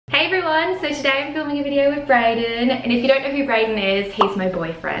everyone, so today I'm filming a video with Brayden, and if you don't know who Brayden is, he's my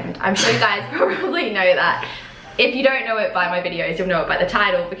boyfriend. I'm sure you guys probably know that. If you don't know it by my videos, you'll know it by the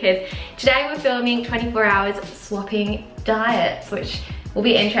title, because today we're filming 24 hours swapping diets, which will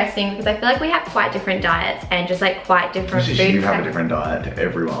be interesting because I feel like we have quite different diets and just like quite different food. You have a different diet to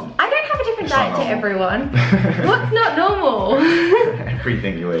everyone. I don't have a different diet to everyone. What's not normal?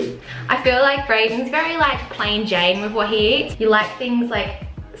 Everything you eat. I feel like Brayden's very like plain Jane with what he eats. You like things like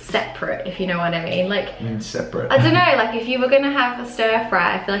separate, if you know what I mean. Like, separate. I don't know, like if you were gonna have a stir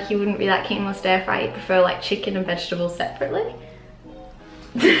fry, I feel like you wouldn't be that keen on stir fry. You'd prefer like chicken and vegetables separately.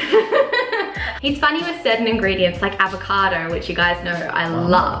 He's funny with certain ingredients like avocado, which you guys know I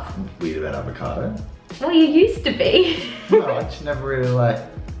love. I'm weird about avocado. Well, you used to be. No, I just never really like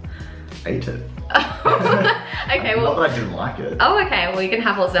ate it. Okay, well. Not that I didn't like it. Oh, okay, well you can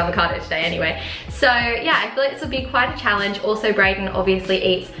have lots of avocado today anyway. So yeah, I feel like this will be quite a challenge. Also, Brayden obviously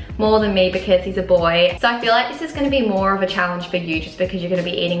eats more than me because he's a boy. So I feel like this is gonna be more of a challenge for you just because you're gonna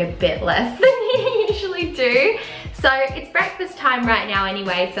be eating a bit less than you usually do. So it's breakfast time right now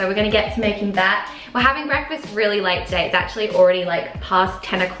anyway, so we're gonna get to making that. We're having breakfast really late today. It's actually already like past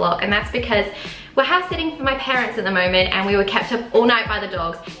 10 o'clock, and that's because we're house sitting for my parents at the moment and we were kept up all night by the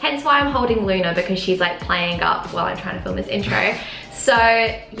dogs. Hence why I'm holding Luna, because she's like playing up while I'm trying to film this intro. So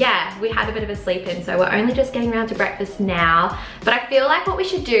yeah, we had a bit of a sleep in, so we're only just getting around to breakfast now. But I feel like what we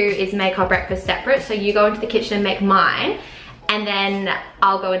should do is make our breakfast separate. So you go into the kitchen and make mine, and then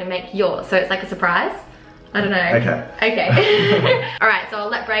I'll go in and make yours. So it's like a surprise. I don't know. Okay. All right, so I'll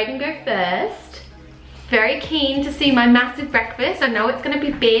let Brayden go first. Very keen to see my massive breakfast. I know it's gonna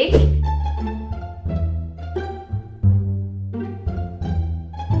be big.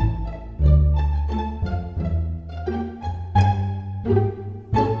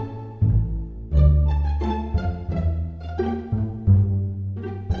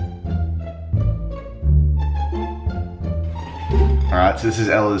 Alright, so this is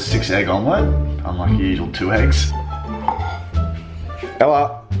Ella's 6-egg omelette, unlike your usual 2 eggs.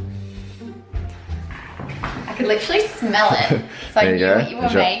 Ella! I could literally smell it. So I knew what you were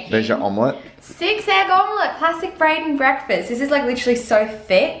making. There's your omelette. 6-egg omelette, classic Brayden breakfast. This is like literally so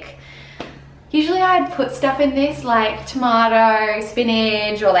thick. Usually I'd put stuff in this like tomato,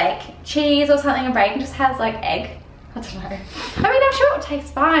 spinach, or like cheese or something, and Brayden just has like egg. I don't know. I mean, I'm sure it'll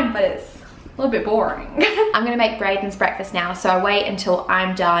taste fine, but it's a little bit boring. I'm gonna make Brayden's breakfast now, so I wait until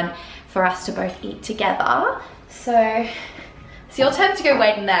I'm done for us to both eat together. So it's your turn to go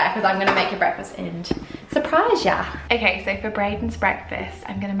wait in there because I'm gonna make your breakfast and surprise ya. Okay, so for Brayden's breakfast,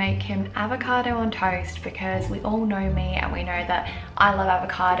 I'm gonna make him avocado on toast because we all know me and we know that I love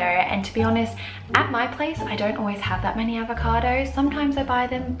avocado. And to be honest, at my place, I don't always have that many avocados. Sometimes I buy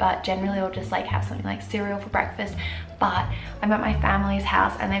them, but generally I'll just like have something like cereal for breakfast. But I'm at my family's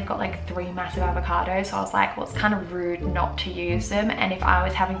house and they've got like 3 massive avocados. So I was like, well, it's kind of rude not to use them. And if I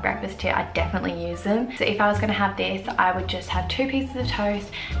was having breakfast here, I'd definitely use them. So if I was gonna have this, I would just have 2 pieces of toast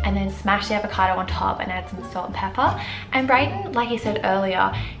and then smash the avocado on top and add some salt and pepper. And Brayden, like he said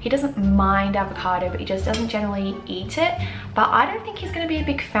earlier, he doesn't mind avocado, but he just doesn't generally eat it. But I don't think he's gonna be a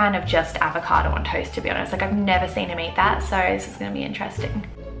big fan of just avocado on toast, to be honest. Like, I've never seen him eat that, so this is gonna be interesting.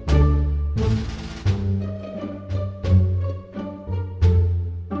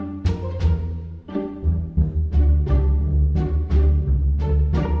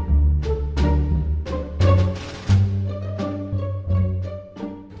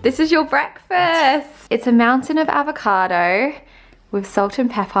 This is your breakfast. It's a mountain of avocado with salt and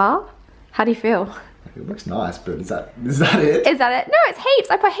pepper. How do you feel? It looks nice, but is that it? Is that it? No, it's heaps.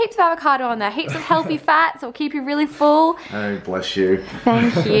 I put heaps of avocado on there. Heaps of healthy fats. It'll keep you really full. Oh, bless you.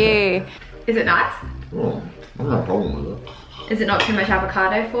 Thank you. Is it nice? Oh, I have no problem with it. Is it not too much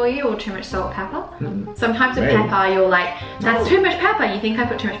avocado for you or too much salt and pepper? Mm. Sometimes with pepper, you're like, that's too much pepper. You think I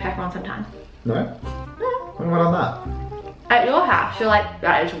put too much pepper on sometimes? No. When have I done that? At your house, you're like,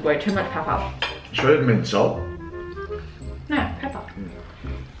 that is way too much pepper. Should have been salt. No, pepper.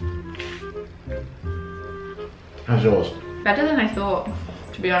 How's yours? Better than I thought,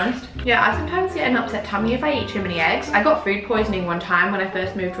 to be honest. Yeah, I sometimes get an upset tummy if I eat too many eggs. I got food poisoning one time when I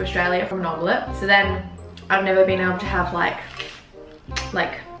first moved to Australia from an omelette. So then I've never been able to have like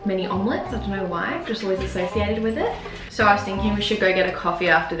mini omelettes. I don't know why, I've just always associated with it. So I was thinking we should go get a coffee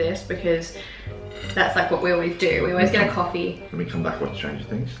after this because that's like what we always do. We always get a coffee. Can we come back watch Stranger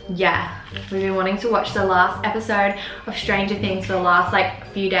Things? Yeah, we've been wanting to watch the last episode of Stranger Things for the last like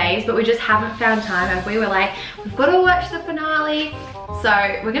few days, but we just haven't found time. And we were like, we've got to watch the finale. So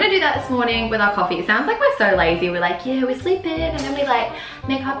we're gonna do that this morning with our coffee. It sounds like we're so lazy. We're like, yeah, we sleep in and then we like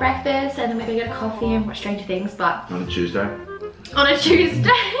make our breakfast and then maybe get a coffee and watch Stranger Things, but on a Tuesday. On a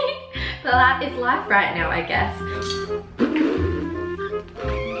Tuesday. Well, that is life right now, I guess.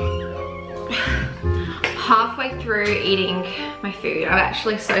 Halfway through eating my food. I'm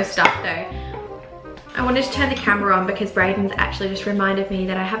actually so stuffed though. I wanted to turn the camera on because Braden's actually just reminded me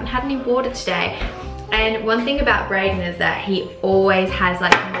that I haven't had any water today. And one thing about Braden is that he always has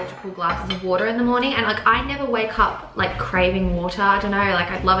like multiple glasses of water in the morning, and like I never wake up like craving water. I don't know, like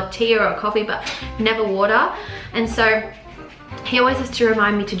I'd love a tea or a coffee, but never water. And so he always has to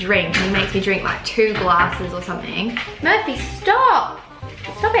remind me to drink, and he makes me drink like 2 glasses or something. Murphy, stop!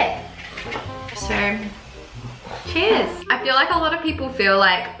 Stop it! So, cheers. I feel like a lot of people feel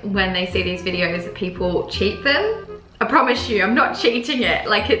like when they see these videos that people cheat them. I promise you, I'm not cheating it.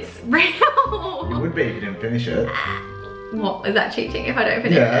 Like, it's real. You would be if you didn't finish it. What, is that cheating if I don't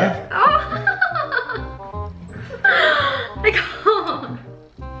finish it? Oh. I can't.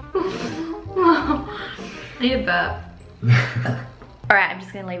 I need a burp. Alright, I'm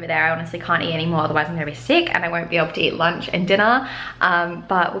just gonna leave it there. I honestly can't eat anymore, otherwise I'm gonna be sick and I won't be able to eat lunch and dinner.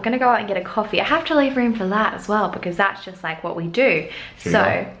 But we're gonna go out and get a coffee. I have to leave room for that as well because that's just like what we do.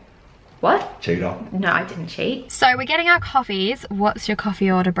 So, what? Cheater. No, I didn't cheat. So we're getting our coffees. What's your coffee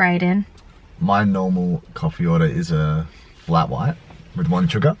order, Braden? My normal coffee order is a flat white with 1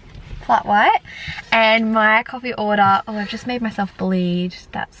 sugar. Flat white. And my coffee order, oh, I've just made myself bleed.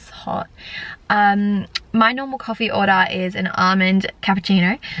 That's hot. My normal coffee order is an almond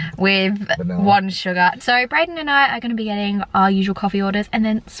cappuccino with vanilla. 1 sugar. So Braden and I are going to be getting our usual coffee orders and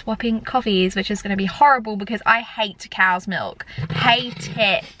then swapping coffees, which is going to be horrible because I hate cow's milk. Hate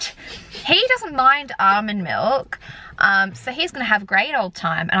it. He doesn't mind almond milk, so he's going to have a great old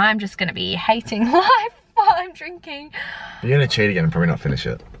time, and I'm just going to be hating life while I'm drinking. You're going to cheat again and probably not finish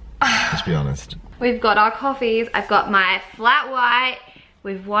it. Let's be honest. We've got our coffees. I've got my flat white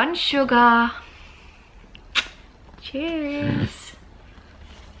with 1 sugar. Cheers.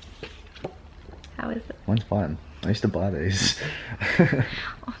 How is it? Mine's fine. I used to buy these.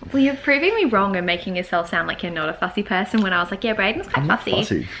 Well, you're proving me wrong and making yourself sound like you're not a fussy person when I was like, yeah, Braden's quite fussy.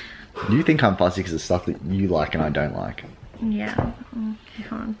 Fussy. You think I'm fussy because it's stuff that you like and I don't like. Yeah. Okay,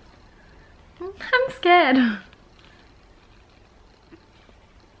 hold on. I'm scared.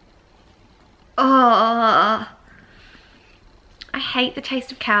 Oh, I hate the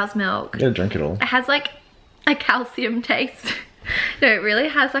taste of cow's milk. You gotta drink it all. It has like a calcium taste. No, it really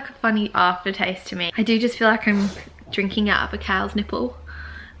has like a funny aftertaste to me. I do just feel like I'm drinking out of a cow's nipple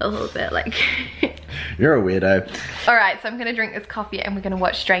a little bit, like. You're a weirdo. All right, so I'm gonna drink this coffee and we're gonna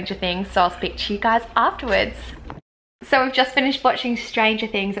watch Stranger Things, so I'll speak to you guys afterwards. So we've just finished watching Stranger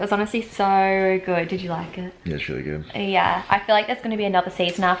Things. It was honestly so good. Did you like it? Yeah, it's really good. Yeah, I feel like there's going to be another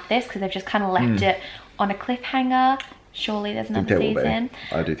season after this because they've just kind of left it on a cliffhanger. Surely there's another season.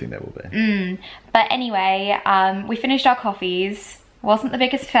 I do think there will be. But anyway, we finished our coffees. Wasn't the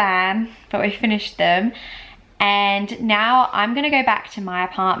biggest fan, but we finished them. And now I'm gonna go back to my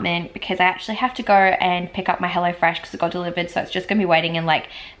apartment because I actually have to go and pick up my HelloFresh because it got delivered. So it's just gonna be waiting in like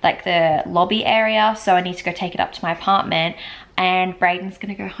the lobby area. So I need to go take it up to my apartment. And Braden's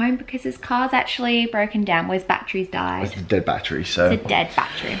gonna go home because his car's actually broken down. Well, his battery's died. It's a dead battery, so. It's a dead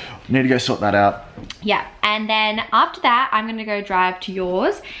battery. Need to go sort that out. Yeah, and then after that, I'm gonna go drive to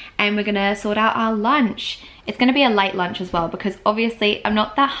yours and we're gonna sort out our lunch. It's gonna be a late lunch as well because obviously I'm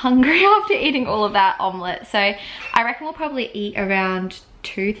not that hungry after eating all of that omelette. So I reckon we'll probably eat around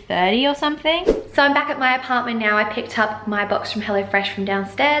 2:30 or something. So I'm back at my apartment now. I picked up my box from HelloFresh from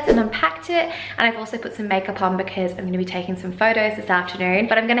downstairs and unpacked it, and I've also put some makeup on because I'm gonna be taking some photos this afternoon.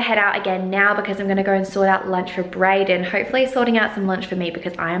 But I'm gonna head out again now because I'm gonna go and sort out lunch for Braden, hopefully sorting out some lunch for me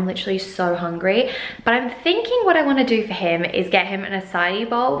because I am literally so hungry. But I'm thinking what I want to do for him is get him an acai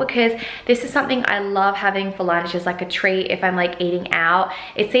bowl because this is something I love having for lunch as like a treat if I'm like eating out.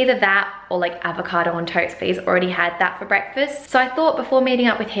 It's either that or like avocado on toast, but he's already had that for breakfast. So I thought before meeting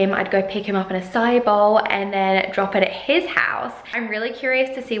up with him, I'd go pick him up an acai bowl and then drop it at his house. I'm really curious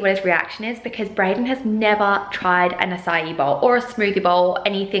to see what his reaction is because Braden has never tried an acai bowl or a smoothie bowl,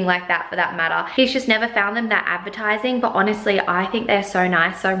 anything like that for that matter. He's just never found them that advertising, but honestly, I think they're so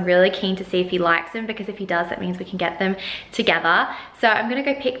nice. So I'm really keen to see if he likes them because if he does, that means we can get them together. So I'm gonna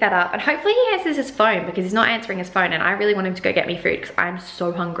go pick that up and hopefully he answers his phone because he's not answering his phone and I really want him to go get me food because I'm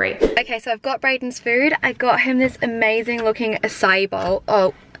so hungry. Okay, so I've got Braden's food. I got him this amazing looking acai bowl.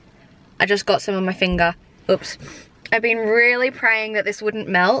 Oh, I just got some on my finger. Oops. I've been really praying that this wouldn't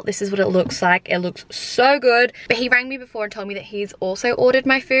melt. This is what it looks like. It looks so good. But he rang me before and told me that he's also ordered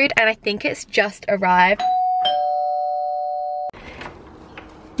my food and I think it's just arrived.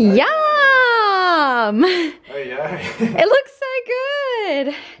 Yum! Oh yeah. It looks so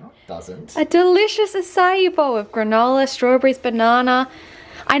good. No, it doesn't. A delicious acai bowl with granola, strawberries, banana.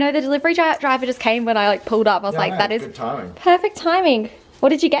 I know the delivery driver just came when I like pulled up. I was like, that is good timing. Perfect timing. What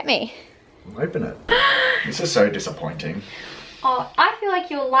did you get me? Open it. This is so disappointing. Oh, I feel like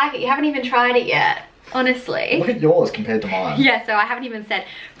you'll like it. You haven't even tried it yet, honestly. Look at yours compared to mine. Yeah, so I haven't even said.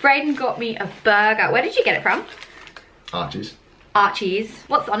 Braden got me a burger. Where did you get it from? Archie's. Archie's.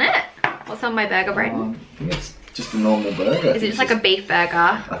 What's on it? What's on my burger, Braden? I think it's just a normal burger. Is it just like a beef burger?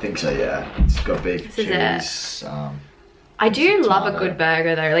 I think so, yeah. It's got beef, cheese. I do love a good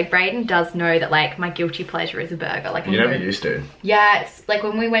burger though. Like Braden does know that like my guilty pleasure is a burger. Like you never used to. Yeah, it's like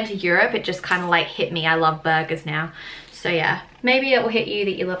when we went to Europe, it just kind of like hit me. I love burgers now. So yeah, maybe it will hit you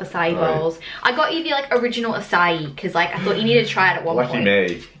that you love acai bowls. I got you the like original acai because like I thought you needed to try it at one point. Lucky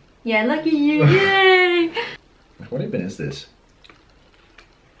me. Yeah, lucky you. Yay! What even is this?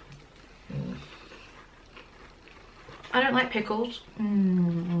 I don't like pickles.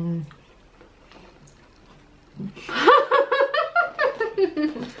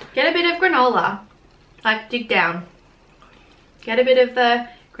 Get a bit of granola. Like, dig down. Get a bit of the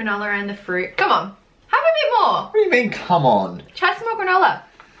granola and the fruit. Come on, have a bit more. What do you mean, come on? Try some more granola.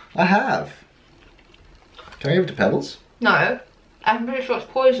 I have. Can I give it to Pebbles? No, I'm pretty sure it's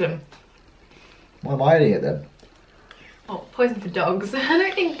poison. Why am I eating it then? Oh, poison for dogs. I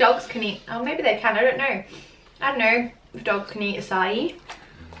don't think dogs can eat. Oh, maybe they can. I don't know. I don't know if dogs can eat acai.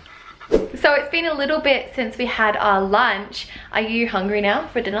 So it's been a little bit since we had our lunch. Are you hungry now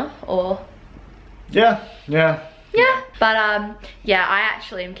for dinner or? Yeah. Yeah, but yeah, I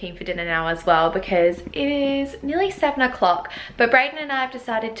actually am keen for dinner now as well because it is nearly 7 o'clock. But Braden and I have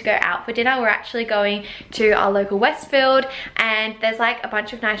decided to go out for dinner. We're actually going to our local Westfield and there's like a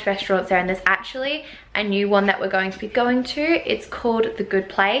bunch of nice restaurants there and there's actually a new one that we're going to be going to. It's called The Good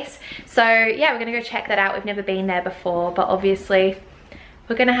Place. So yeah, we're gonna go check that out. We've never been there before, but obviously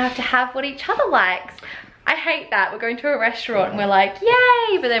we're gonna have to have what each other likes. I hate that. We're going to a restaurant and we're like,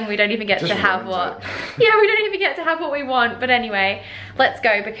 yay, but then we don't even get to have what. Yeah, we don't even get to have what we want. But anyway, let's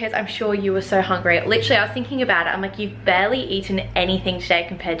go because I'm sure you were so hungry. Literally, I was thinking about it. I'm like, you've barely eaten anything today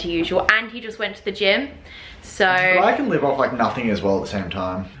compared to usual and you just went to the gym. So. But I can live off like nothing as well at the same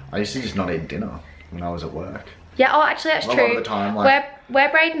time. I used to just not eat dinner when I was at work. Yeah, oh actually that's true. A lot of the time, like, where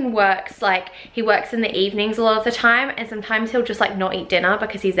Braden works, like he works in the evenings a lot of the time and sometimes he'll just like not eat dinner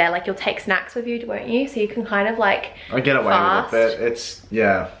because he's there. Like you'll take snacks with you, won't you? So you can kind of like I get away with it, but it's,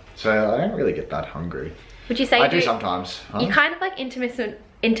 yeah. So I don't really get that hungry. Would you say I do sometimes. You kind of like intermittent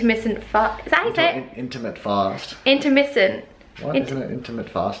fast. Is that how you say it? Intimate fast. Intermittent. What? Isn't it intimate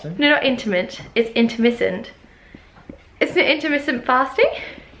fasting? No, not intimate. It's intermittent. Isn't it intermittent fasting?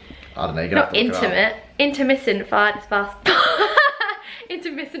 I don't know, you're gonna have to look it up. Intermittent fast.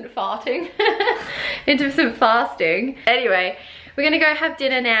 Intermittent farting. Intermittent fasting. Anyway, we're gonna go have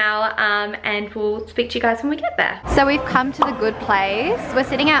dinner now and we'll speak to you guys when we get there. So we've come to The Good Place. We're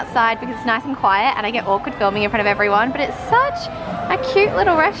sitting outside because it's nice and quiet and I get awkward filming in front of everyone, but it's such a cute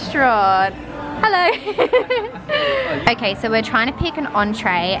little restaurant. Hello. Okay, so we're trying to pick an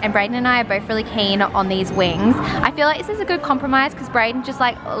entree and Braden and I are both really keen on these wings. I feel like this is a good compromise because Braden just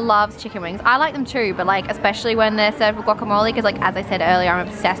like loves chicken wings. I like them too, but like especially when they're served with guacamole because like as I said earlier, I'm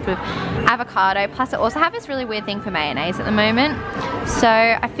obsessed with avocado. Plus I also have this really weird thing for mayonnaise at the moment. So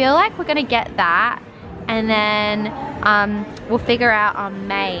I feel like we're gonna get that and then we'll figure out our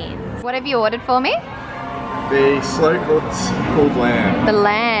mains. What have you ordered for me? The slow-cooked pulled lamb. The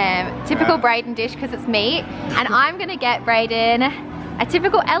lamb. Typical Braden dish because it's meat. And I'm gonna get Braden a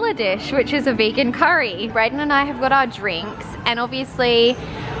typical Ella dish, which is a vegan curry. Braden and I have got our drinks, and obviously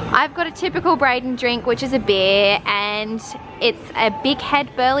I've got a typical Braden drink, which is a beer, and it's a Big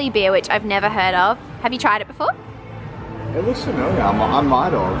Head Burley beer, which I've never heard of. Have you tried it before? It looks familiar. I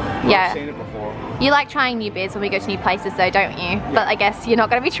might have. Yeah. I've seen it before. You like trying new beers when we go to new places though, don't you? Yeah. But I guess you're not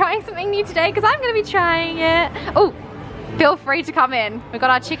going to be trying something new today because I'm going to be trying it. Oh, feel free to come in. We've got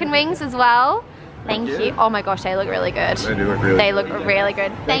our chicken wings as well. Thank you. Oh my gosh, they look really good. They do look really good. They look really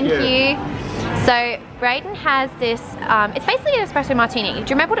good. Thank you. So Braden has this, it's basically an espresso martini. Do you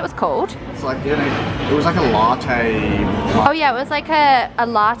remember what it was called? It's like, it was like a latte. Oh yeah, it was like a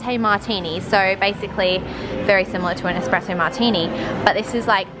latte martini. So basically very similar to an espresso martini. But this is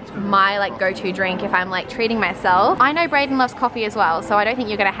like my like go-to drink if I'm like treating myself. I know Braden loves coffee as well, so I don't think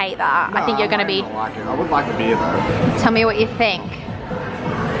you're gonna hate that. No, I think you're gonna be. Like it. I would like a beer though. Tell me what you think.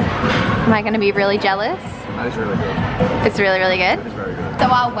 Am I gonna be really jealous? That is really good. It's really, really good? It's very good. So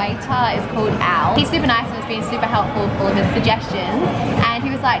our waiter is called Al. He's super nice and has been super helpful with all of his suggestions. And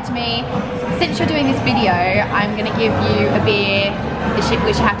he was like to me, since you're doing this video, I'm gonna give you a beer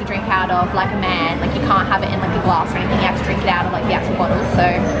which you have to drink out of like a man. Like you can't have it in like a glass or anything, you have to drink it out of like the actual bottle. So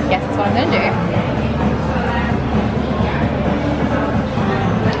yes, that's what I'm gonna do.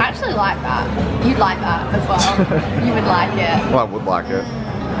 like that. You'd like that as well. You would like it. Well, I would like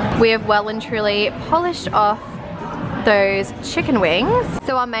it. We have well and truly polished off those chicken wings.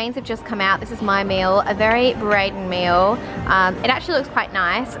 So our mains have just come out. This is my meal, a very Braden meal. It actually looks quite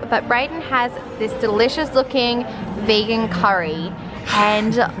nice, but Braden has this delicious looking vegan curry,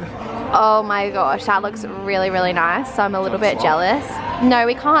 and oh my gosh, that looks really, really nice. So I'm a little bit jealous. No,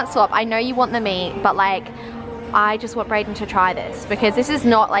 we can't swap. I know you want the meat, but like, I just want Braden to try this because this is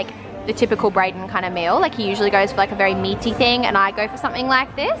not like the typical Braden kind of meal. Like he usually goes for like a very meaty thing, and I go for something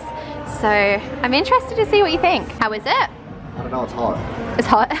like this. So I'm interested to see what you think. How is it? I don't know, it's hot. It's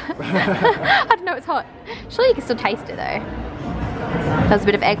hot? I don't know, it's hot. Surely you can still taste it though. There's a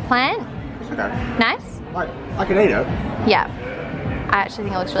bit of eggplant. It's okay. Nice? Like, I can eat it. Yeah. I actually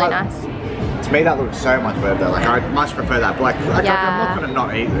think it looks really nice. To me that looks so much better though. Like I much prefer that. But like, Yeah. I'm not gonna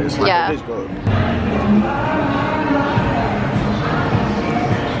not eat this. Like Yeah. it is good.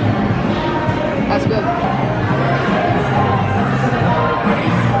 That's good.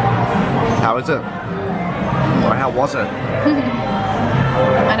 How is it? Or how was it?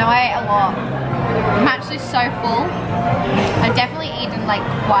 I know I ate a lot. I'm actually so full. I've definitely eaten like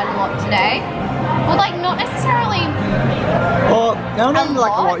quite a lot today. Well, like not necessarily. Well, no, not like a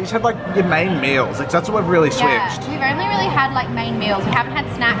lot. lot. You just had like your main meals. Like that's what we've really switched. Yeah, we've only really had like main meals. We haven't had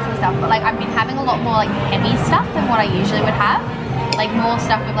snacks and stuff, but like I've been having a lot more like heavy stuff than what I usually would have. Like more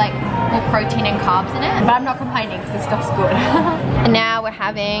stuff with like more protein and carbs in it. But I'm not complaining because this stuff's good. And now we're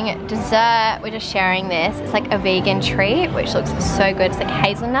having dessert. We're just sharing this. It's like a vegan treat, which looks so good. It's like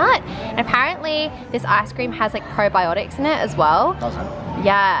hazelnut. And apparently this ice cream has like probiotics in it as well. Does it?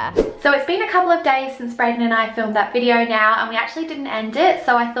 Yeah. So it's been a couple of days since Braden and I filmed that video now, and we actually didn't end it.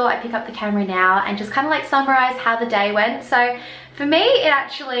 So I thought I'd pick up the camera now and just kind of like summarize how the day went. So for me, it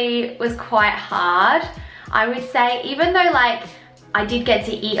actually was quite hard. I would say, even though like I did get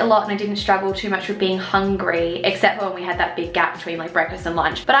to eat a lot and I didn't struggle too much with being hungry, except for when we had that big gap between like breakfast and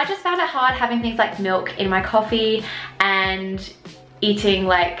lunch. But I just found it hard having things like milk in my coffee and eating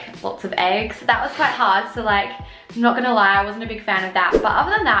like lots of eggs. That was quite hard. So like, I'm not gonna lie, I wasn't a big fan of that. But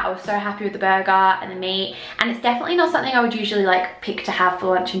other than that, I was so happy with the burger and the meat. And it's definitely not something I would usually like pick to have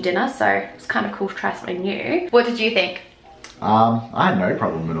for lunch and dinner. So it's kind of cool to try something new. What did you think? I had no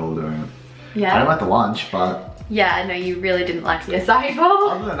problem at all doing it. Yeah. I didn't like the lunch, but yeah, I know you really didn't like the acai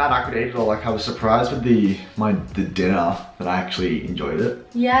bowl. other than that, I could eat it all. Like I was surprised with the dinner that I actually enjoyed it.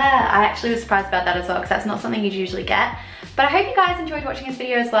 Yeah, I actually was surprised about that as well because that's not something you'd usually get. But I hope you guys enjoyed watching this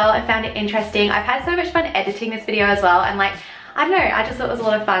video as well and found it interesting. I've had so much fun editing this video as well, and like, I don't know, I just thought it was a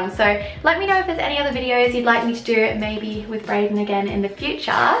lot of fun. So let me know if there's any other videos you'd like me to do, maybe with Braden again in the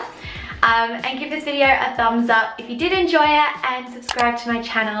future. And give this video a thumbs up if you did enjoy it, and subscribe to my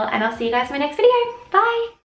channel, and I'll see you guys in my next video. Bye!